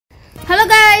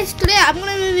I'm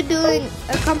gonna be doing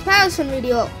a comparison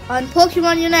video on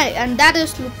Pokemon Unite, and that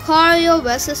is Lucario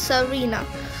versus Tsareena.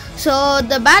 So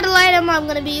the battle item I'm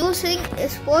gonna be using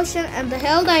is Potion, and the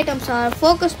health items are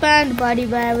Focus Band, Body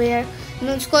Barrier,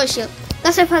 and Score Shield.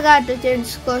 Because I forgot to change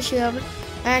Score Shield.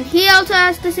 And he also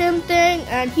has the same thing,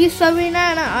 and he's Tsareena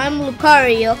and I'm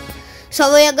Lucario.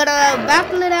 So we are gonna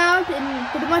battle it out in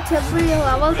pretty much every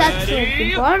level that's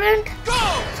important.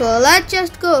 So let's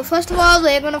just go. First of all,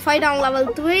 we're gonna fight on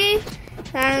level 3,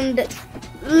 and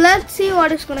let's see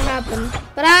what is gonna happen.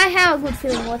 But I have a good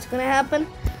feeling what's gonna happen.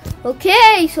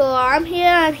 Okay, so I'm here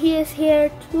and he is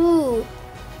here too.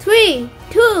 3,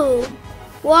 2,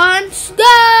 1,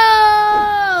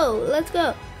 go! Let's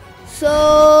go.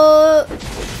 So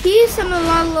he's on a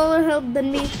lot lower health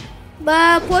than me,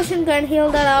 but Potion can heal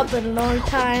that up in no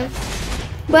time.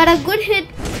 But a good hit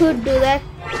could do that.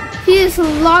 He is a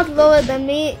lot lower than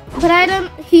me, but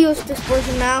he used this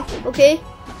Potion now, okay?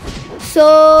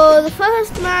 So the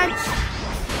first match,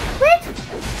 wait,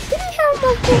 did he have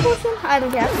multiple Potion? I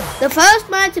don't care. The first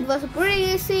match, it was a pretty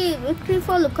easy victory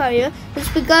for Lucario. It's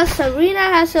because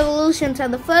Tsareena has evolutions,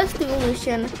 and the first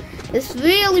evolution is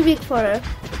really weak for her.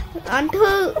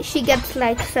 Until she gets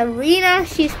like Tsareena,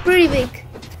 she's pretty weak.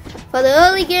 For the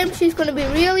early game, she's gonna be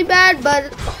really bad,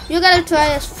 but you gotta try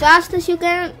as fast as you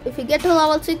can. If you get to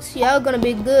level 6, you're gonna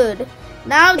be good.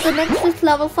 Now the next is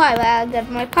level 5. I'll get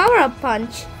my power-up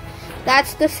punch.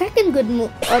 That's the second good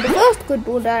move, or the first good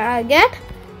move that I get.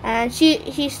 And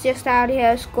he's just out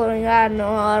here scoring. I don't know,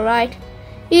 alright.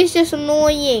 He's just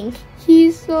annoying.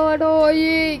 He's so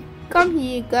annoying. Come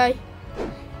here, guy.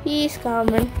 He's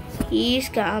coming. He's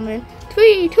coming.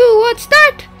 3, 2, what's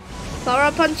that?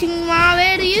 Power punching my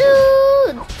way to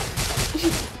you.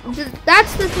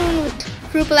 That's the thing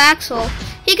with Triple Axel.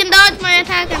 He can dodge my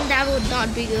attack, and that would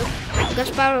not be good because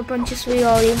power punch is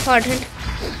really important.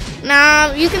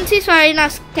 Now you can see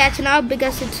Tsareena's catching up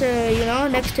because it's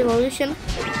next evolution.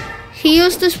 He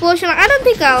used this potion. I don't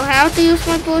think I'll have to use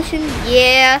my potion.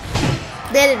 Yeah,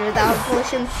 did it without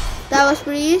potion. That was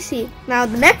pretty easy. Now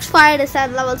the next fight is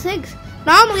at level 6.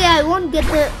 Normally I won't get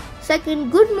the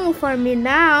second good move for me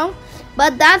now,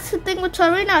 but that's the thing with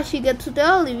Tsareena. She gets it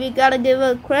early. We gotta give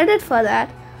her credit for that.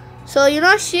 So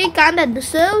she kinda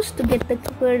deserves to get the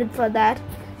credit for that,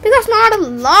 because not a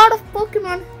lot of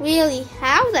Pokemon really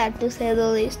have that, to say the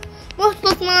least. Most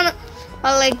Pokemon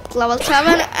are like level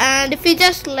 7, and if we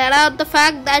just let out the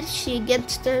fact that she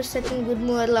gets the second good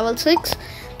move at level 6,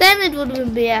 then it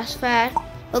wouldn't be as fair.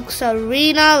 Look,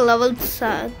 Tsareena level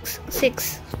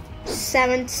 6.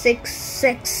 7, 6,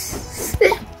 6.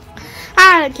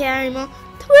 I don't care anymore.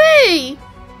 3,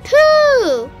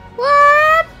 2,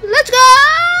 1. Let's go!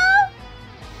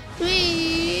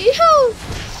 3, 2.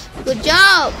 Good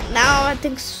job. Now I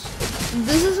think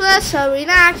this is where Tsareena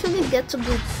actually gets a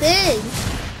good thing.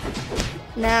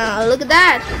 Now look at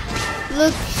that.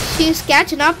 Look, she's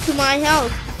catching up to my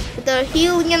health with her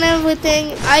healing and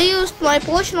everything. I used my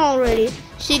potion already.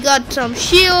 She got some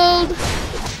shield.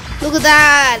 Look at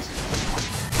that.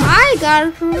 I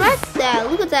got wrecked there.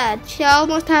 Look at that. She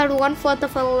almost had 1/4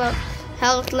 of her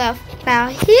health left. Now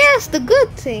here's the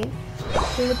good thing.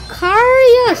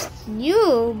 Lucario's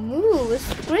new move is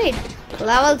great.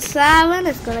 Level 7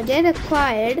 is gonna get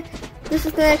acquired. This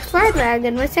is the next fight where I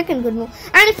get my second good move.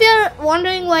 And if you're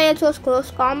wondering why I chose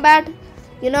close combat,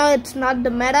 it's not the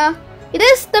meta. It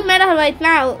is the meta right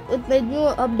now with the new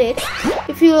update.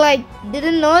 If you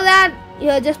didn't know that,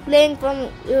 you're just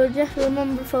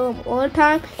remember from old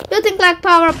time, you think like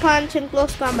power punch and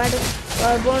close combat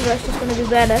or bone rush is gonna be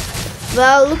better.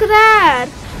 Well, look at that.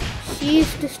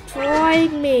 She's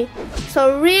destroying me.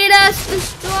 Tsareena's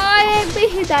destroying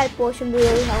me. That potion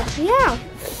really helped me out.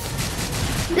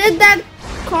 Did that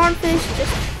cornfish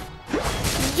just...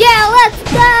 Yeah, let's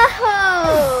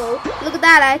go! Look at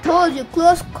that. I told you,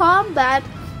 close combat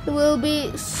will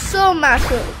be so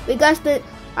massive because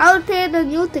I'll tell you the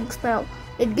new things now.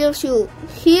 It gives you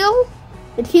heal.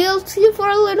 It heals you for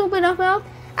a little bit of health.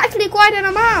 Actually, quite an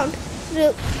amount.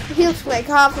 It heals like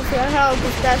half of your health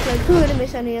if that's like 2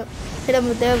 enemies and you hit them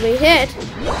with every hit.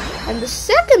 And the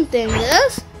second thing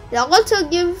is, it also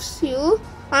gives you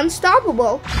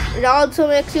unstoppable. It also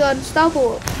makes you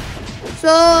unstoppable.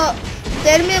 So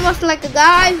the enemy was like a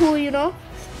guy who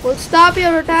will stop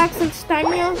your attacks and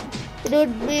stun you. It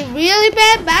would be really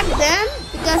bad back then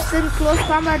because then close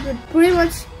combat would pretty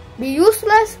much be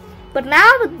useless. But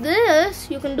now with this,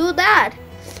 you can do that.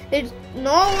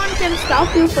 No one can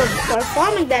stop you from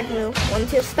performing that move.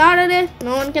 Once you started it,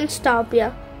 no one can stop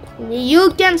you.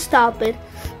 You can stop it.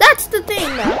 That's the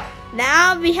thing now.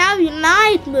 Now we have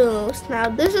Unite moves. Now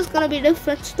this is gonna be a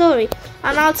different story,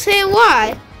 and I'll say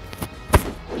why.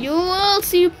 You will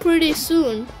see pretty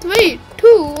soon. 3,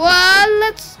 2, 1,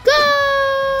 let's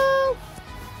go!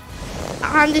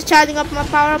 I'm just charging up my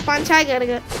power punch. I gotta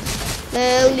get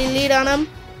the lead on him.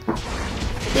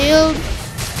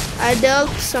 I dealt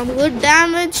some good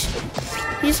damage.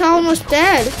 He's almost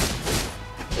dead.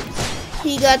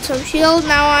 He got some shield.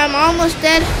 Now I'm almost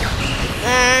dead.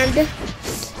 And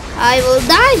I will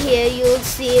die here. You'll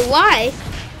see why.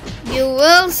 You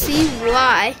will see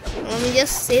why. Let me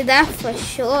just say that for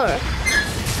sure.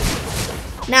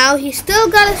 Now he still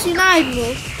got his unite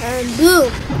move. And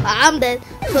boom, I'm dead.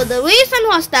 So the reason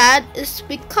was that is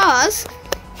because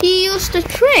he used a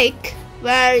trick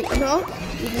where, you know,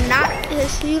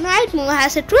 his unite move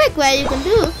has a trick where you can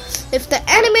do, if the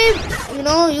enemy, you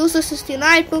know, uses his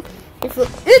unite move, if you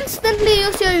instantly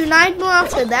use your unite move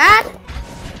after that,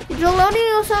 it will only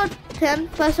use out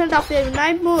 10% of your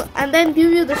unite move and then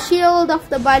give you the shield of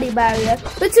the body barrier,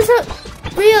 which is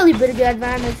a really big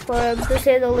advantage for him, to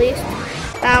say the least.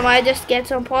 Now I just get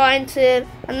some points in,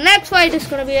 and next fight is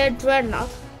gonna be a Dreadnought.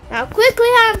 Now quickly,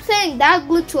 I'm saying that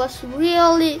glitch was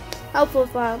really helpful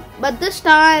for him, but this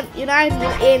time Unite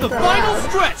ain't the final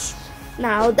stretch.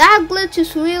 Now that glitch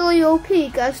is really OP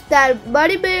because that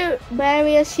body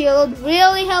barrier shield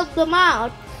really helped them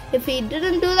out. If he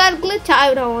didn't do that glitch, I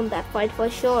would have won that fight for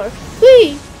sure.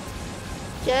 3,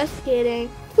 just kidding.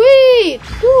 3,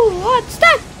 2, 1,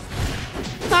 start!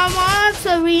 Come on,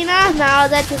 Tsareena. Now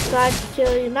that you've got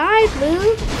your Unite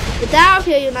move, without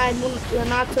your Unite move, you're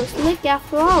not so slick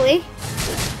after all, eh?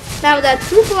 Now that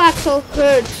triple axle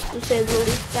hurts, to say the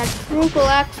least. That triple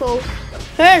axle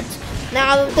hurts.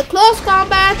 Now with the close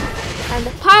combat and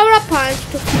the power up punch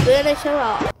to finish her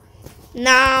off.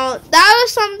 Now that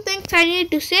was something I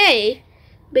need to say,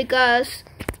 because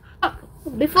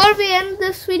before we end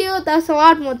this video, there's a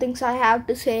lot more things I have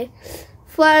to say.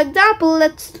 For example,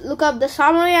 let's look up the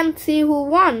summary and see who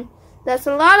won. There's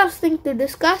a lot of things to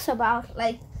discuss about,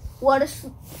 like what is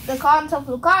the cons of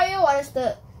Lucario, what is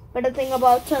the better thing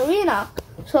about Tsareena.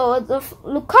 So the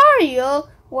Lucario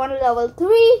won level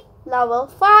 3, level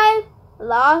 5,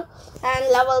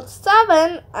 and level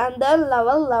 7, and then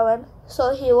level 11.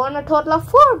 So he won a total of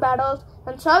 4 battles,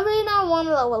 and Tsareena won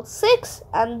level 6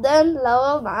 and then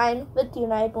level 9 with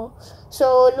Unite move.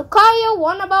 So Lucario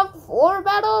won about 4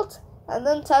 battles, and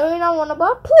then Tsareena won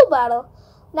about 2 battles.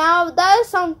 Now that is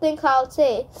something I'll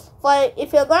say. For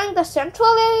if you're going to central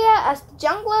area as the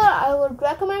jungler, I would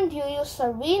recommend you use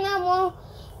Tsareena more,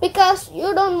 because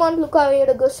you don't want Lucario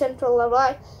to go central,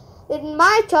 alright? In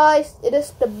my choice, it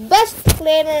is the best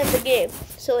laner in the game.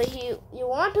 So you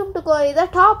want him to go either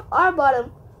top or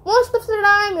bottom. Most of the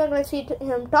time you're going to see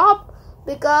him top,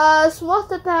 because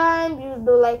most of the time you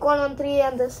do like 1-on-3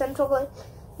 and the central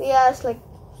areas, like,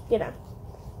 you know.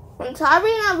 And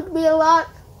Tsareena would be a lot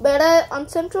better on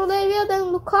central area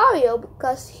than Lucario,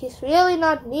 because he's really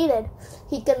not needed.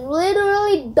 He can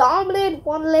literally dominate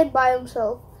one lane by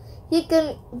himself. He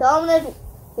can dominate,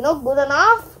 you know, good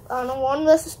enough on a 1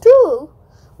 versus 2.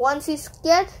 Once he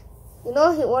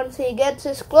gets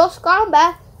his close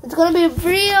combat, it's gonna be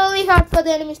really hard for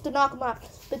the enemies to knock him out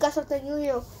because of the new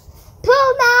hero.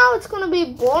 Till now, it's gonna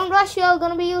be Bone Rush. You're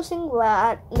gonna be using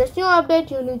that. In this new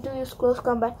update, you need to use close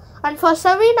combat. And for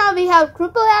Tsareena, we have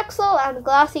triple axle and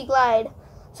glassy glide.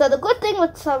 So the good thing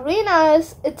with Tsareena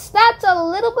is its stats are a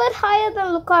little bit higher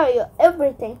than Lucario.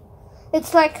 Everything,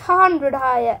 it's like 100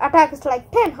 higher. Attack is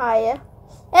like 10 higher.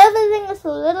 Everything is a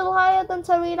little higher than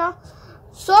Tsareena.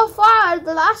 So far,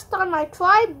 the last time I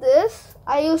tried this,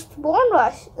 I used Bone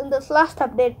Rush in this last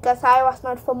update because I was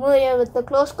not familiar with the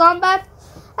close combat.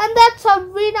 And that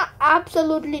Tsareena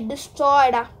absolutely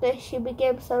destroyed after she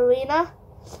became Tsareena.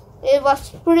 It was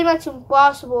pretty much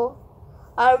impossible.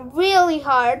 Really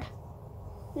hard.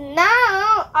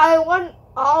 Now I won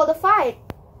all the fight.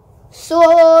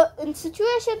 So in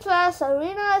situations where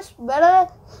Tsareena is better,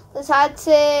 I'd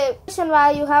say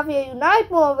where you have your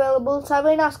Unite move available,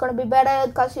 Tsareena is going to be better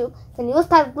because you can use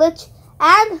that glitch.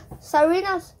 And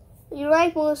Tsareena's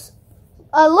Unite move is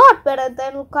a lot better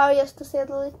than Lucario's, to say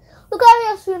the least.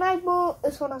 Lucario's Unite move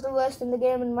is one of the worst in the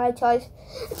game in my choice.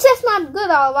 It's just not good,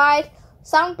 alright.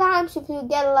 Sometimes if you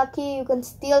get lucky, you can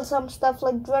steal some stuff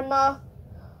like Tsreena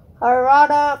or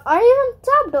Rada or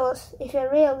even Zapdos if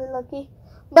you're really lucky.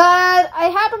 But I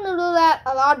happen to do that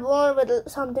a lot more with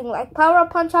something like Power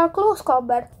Punch or Close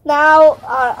Combat. Now,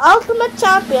 our ultimate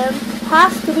champion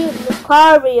has to be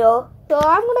Lucario. So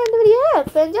I'm going to end the video here.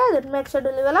 If you enjoyed it, make sure to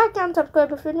leave a like and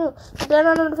subscribe if you're new. Turn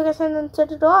on notifications and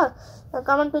set it to all. And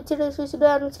comment which series we should do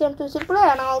and which games we should play.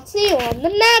 And I'll see you on the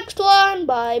next one.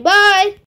 Bye bye.